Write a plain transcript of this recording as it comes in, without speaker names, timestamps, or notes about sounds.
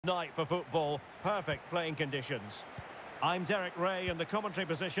Night for football, perfect playing conditions. I'm Derek Ray in the commentary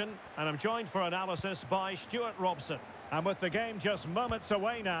position, and I'm joined for analysis by Stuart Robson. And with the game just moments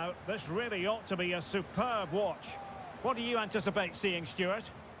away now, this really ought to be a superb watch. What do you anticipate seeing,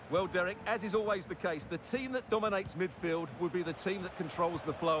 Stuart? Well, Derek, as is always the case, the team that dominates midfield would be the team that controls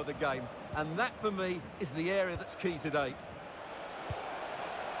the flow of the game. And that, for me, is the area that's key today.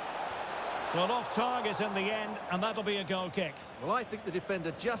 Well, off target in the end, and that'll be a goal kick. Well, I think the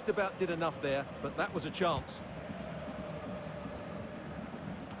defender just about did enough there, but that was a chance.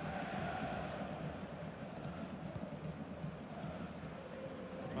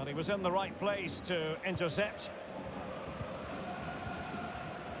 Well, he was in the right place to intercept.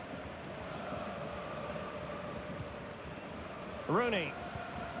 Rooney.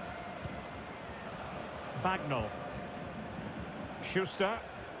 Bagnall. Schuster.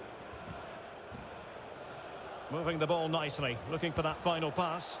 Moving the ball nicely, looking for that final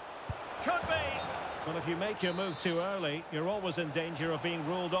pass. Could be! Well, if you make your move too early, you're always in danger of being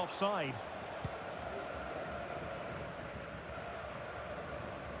ruled offside.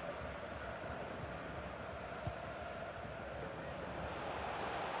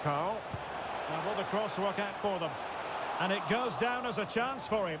 Carl. Now will the cross work out for them? And it goes down as a chance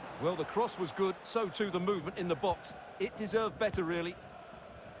for him. Well, the cross was good, so too the movement in the box. It deserved better, really.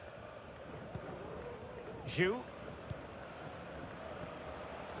 Zhu.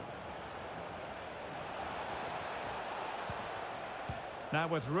 Now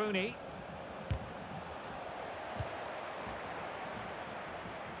with Rooney.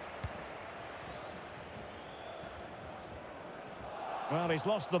 Well, he's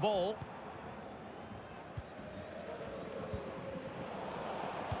lost the ball.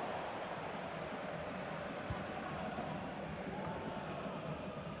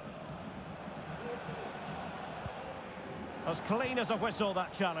 As clean as a whistle,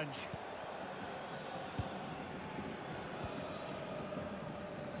 that challenge.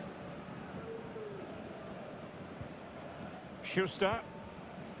 Schuster.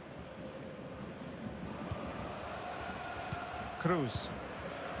 Cruz.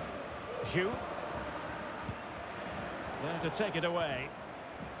 Zhu. There to take it away.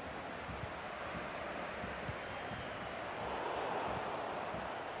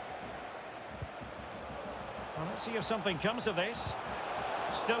 Well, let's see if something comes of this.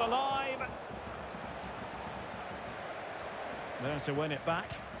 Still alive. There to win it back.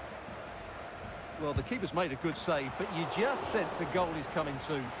 Well, the keeper's made a good save, but you just sense a goal is coming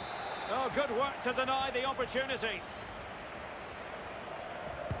soon. Oh, good work to deny the opportunity.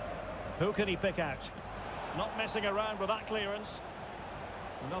 Who can he pick out? Not messing around with that clearance.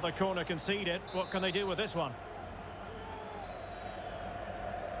 Another corner conceded. What can they do with this one?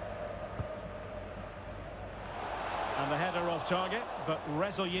 And the header off target, but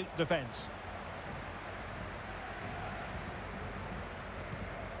resolute defence.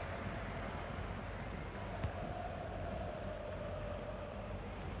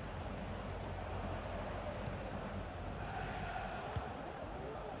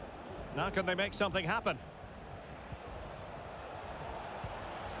 Now can they make something happen?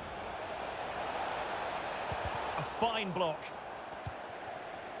 A fine block.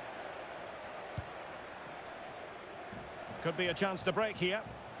 Could be a chance to break here.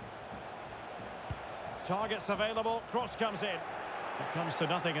 Targets available, cross comes in. It comes to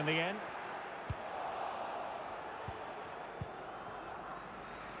nothing in the end.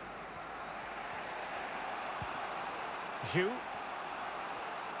 Zhu.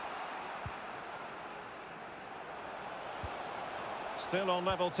 Still on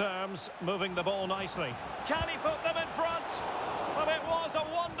level terms, moving the ball nicely. Can he put them in front? Well, it was a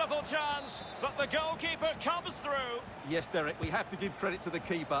wonderful chance, but the goalkeeper comes through. Yes, Derek, we have to give credit to the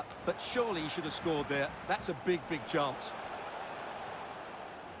keeper, but surely he should have scored there. That's a big, big chance.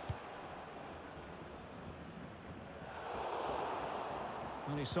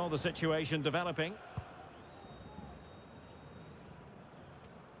 And he saw the situation developing.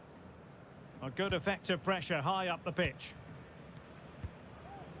 A good effective pressure high up the pitch.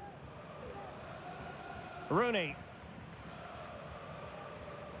 Rooney.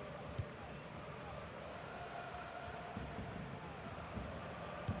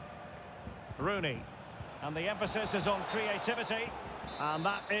 Rooney. And the emphasis is on creativity. And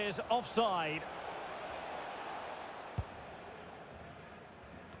that is offside.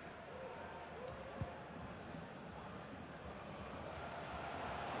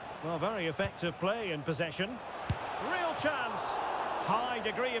 Well, very effective play in possession. Real chance. High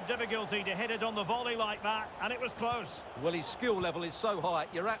degree of difficulty to hit it on the volley like that, and it was close. Well, his skill level is so high,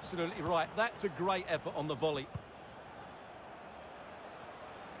 you're absolutely right. That's a great effort on the volley.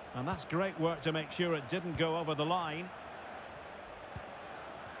 And that's great work to make sure it didn't go over the line.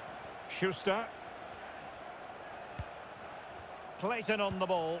 Schuster. Clayton on the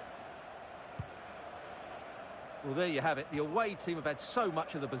ball. Well, there you have it. The away team have had so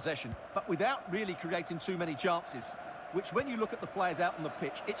much of the possession, but without really creating too many chances, which when you look at the players out on the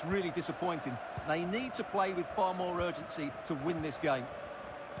pitch, it's really disappointing. They need to play with far more urgency to win this game.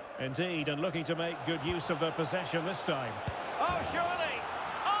 Indeed, and looking to make good use of their possession this time. Oh, surely!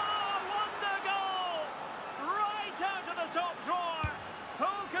 Oh, wonder goal! Right out of the top drawer!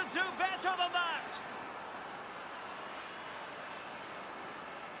 Who could do better than that?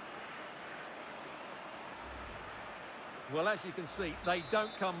 Well, as you can see, they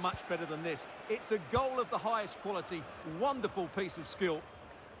don't come much better than this. It's a goal of the highest quality. Wonderful piece of skill.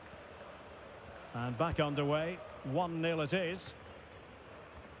 And back underway. 1-0 it is.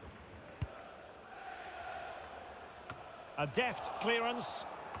 A deft clearance.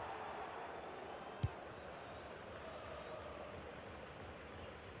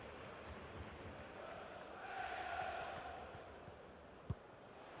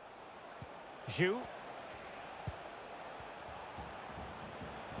 Zhu.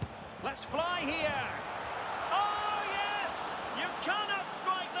 Let's fly here. Oh, yes! You cannot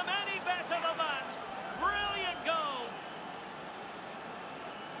strike them any better than that. Brilliant goal.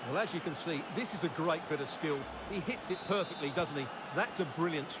 Well, as you can see, this is a great bit of skill. He hits it perfectly, doesn't he? That's a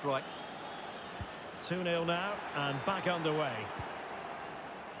brilliant strike. 2-0 now, and back underway.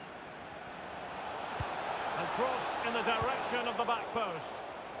 And crossed in the direction of the back post.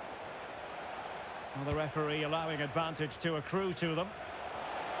 Well, the referee allowing advantage to accrue to them.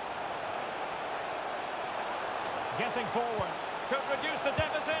 Getting forward, could reduce the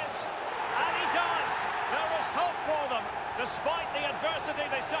deficit, and he does! There was hope for them, despite the adversity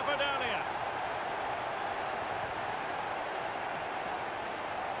they suffered earlier.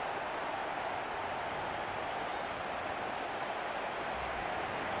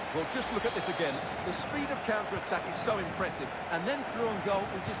 Well, just look at this again. The speed of counter-attack is so impressive, and then through on goal,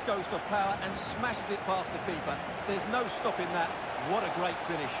 he just goes for power and smashes it past the keeper. There's no stopping that. What a great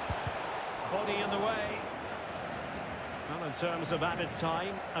finish. Body in the way. Well, in terms of added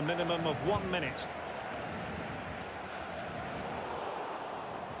time, a minimum of 1 minute.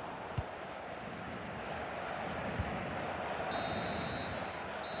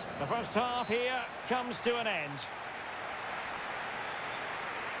 The first half here comes to an end.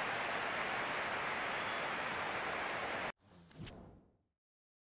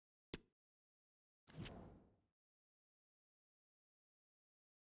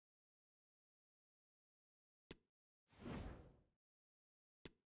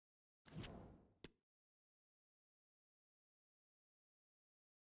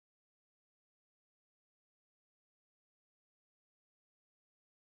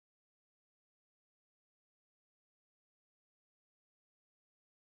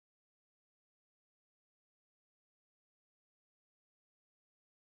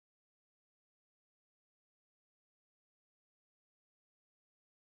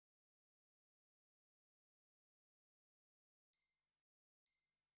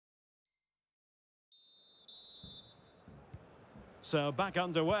 So back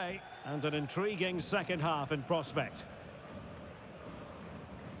underway, and an intriguing second half in prospect.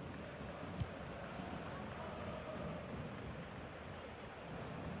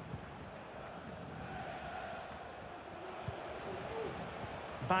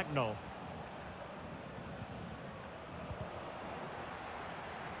 Bagnall.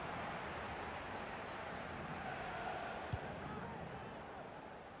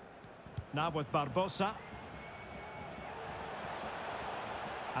 Now with Barbosa.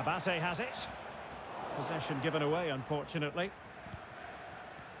 Abate has it. Possession given away, unfortunately.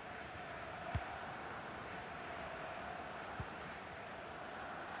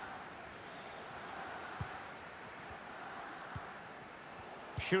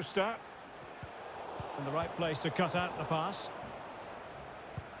 Schuster. In the right place to cut out the pass.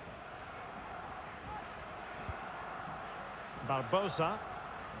 Barbosa.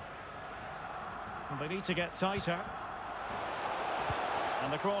 And they need to get tighter.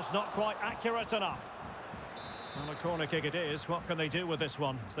 And the cross not quite accurate enough. And a corner kick it is. What can they do with this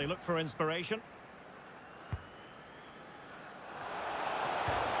one as they look for inspiration?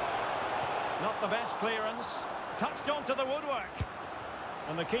 Not the best clearance. Touched onto the woodwork.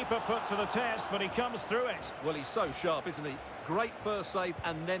 And the keeper put to the test, but he comes through it. Well, he's so sharp, isn't he? Great first save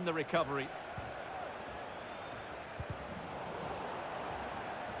and then the recovery.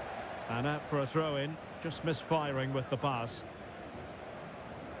 And out for a throw-in. Just misfiring with the pass.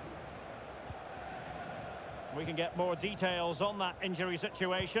 We can get more details on that injury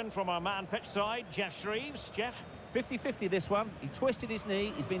situation from our man pitch side, Jeff Shreves. Jeff? 50-50 this one. He twisted his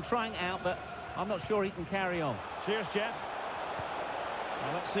knee. He's been trying out, but I'm not sure he can carry on. Cheers, Jeff.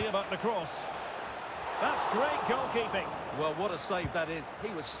 Well, let's see about the cross. That's great goalkeeping. Well, what a save that is. He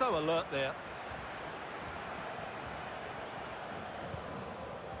was so alert there.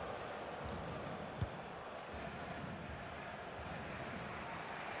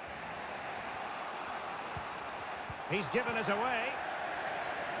 He's given us away.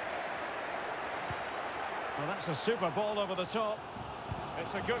 Well, that's a super ball over the top.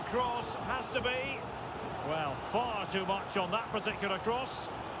 It's a good cross, has to be. Well, far too much on that particular cross.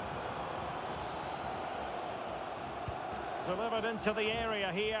 Delivered into the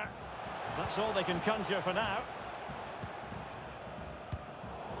area here. That's all they can conjure for now.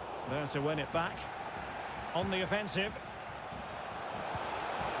 There to win it back. On the offensive.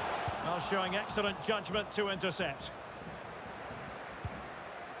 Well, showing excellent judgment to intercept.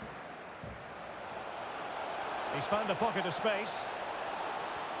 He's found a pocket of space.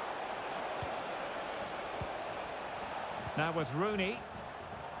 Now with Rooney.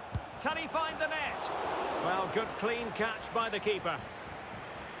 Can he find the net? Well, good clean catch by the keeper.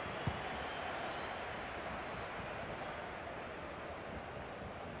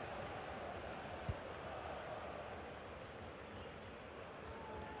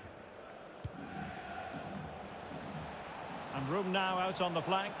 And room now out on the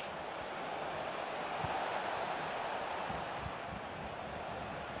flank.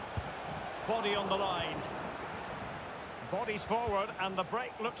 Body on the line. Bodies forward and the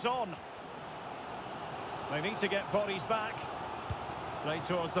break looks on. They need to get bodies back. Played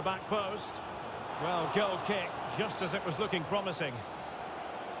towards the back post. Well, goal kick, just as it was looking promising.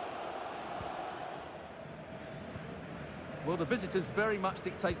 Well, the visitors very much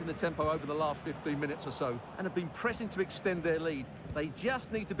dictating the tempo over the last 15 minutes or so and have been pressing to extend their lead. They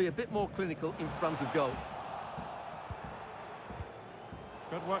just need to be a bit more clinical in front of goal.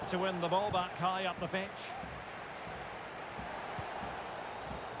 Good work to win the ball back high up the pitch.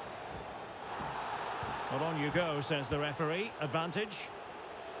 Well, on you go, says the referee. Advantage.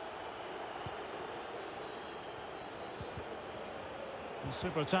 A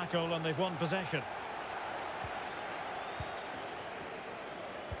super tackle and they've won possession.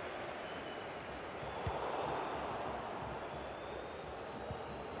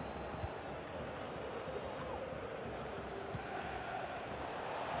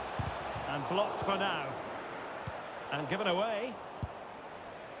 And blocked for now. And given away.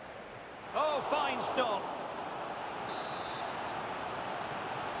 Oh, fine stop.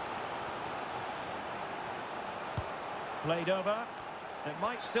 Played over. It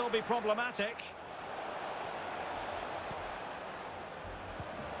might still be problematic.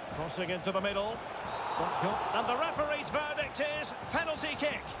 Crossing into the middle. And the referee's verdict is penalty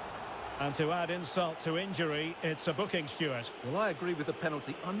kick. And to add insult to injury, it's a booking, Stuart. Well, I agree with the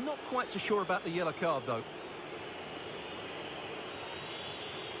penalty. I'm not quite so sure about the yellow card, though.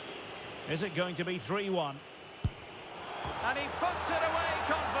 Is it going to be 3-1? And he puts it away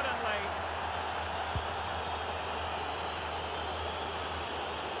confidently.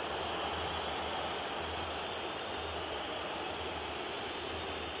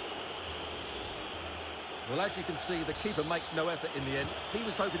 Well, as you can see, the keeper makes no effort in the end. He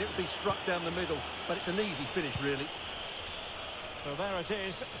was hoping it would be struck down the middle, but it's an easy finish, really. So there it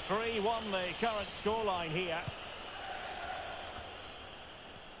is, 3-1 the current scoreline here.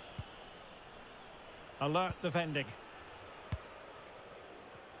 Alert defending.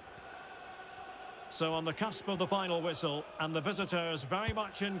 So on the cusp of the final whistle, and the visitors very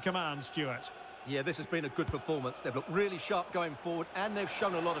much in command, Stuart. Yeah, this has been a good performance. They've looked really sharp going forward, and they've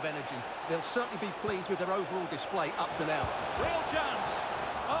shown a lot of energy. They'll certainly be pleased with their overall display up to now. Real chance.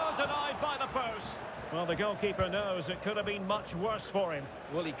 Oh, denied by the post. Well, the goalkeeper knows it could have been much worse for him.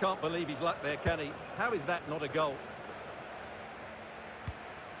 Well, he can't believe his luck there, can he? How is that not a goal?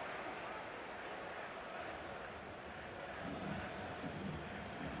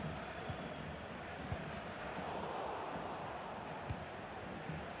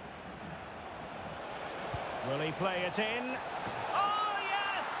 Will he play it in? Oh,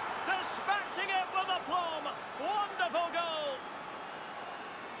 yes! Dispatching it with aplomb! Wonderful goal!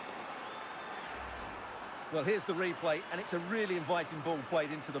 Well, here's the replay, and it's a really inviting ball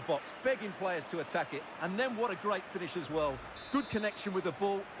played into the box, begging players to attack it. And then what a great finish as well. Good connection with the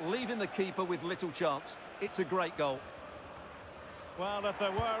ball, leaving the keeper with little chance. It's a great goal. Well, if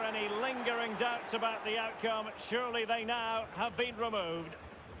there were any lingering doubts about the outcome, surely they now have been removed.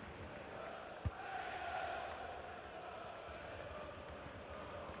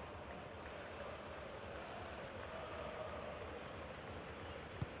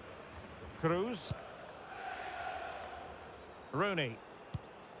 Cruz. Rooney.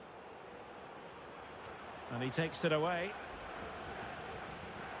 And he takes it away.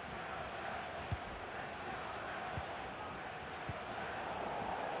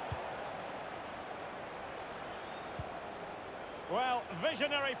 Well,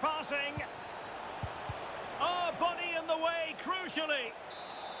 visionary passing. Oh, body in the way, crucially.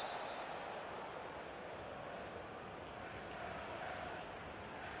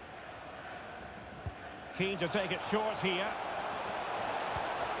 Keen to take it short here.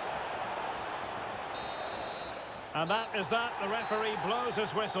 And that is that. The referee blows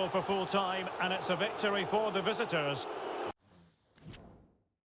his whistle for full time, and it's a victory for the visitors.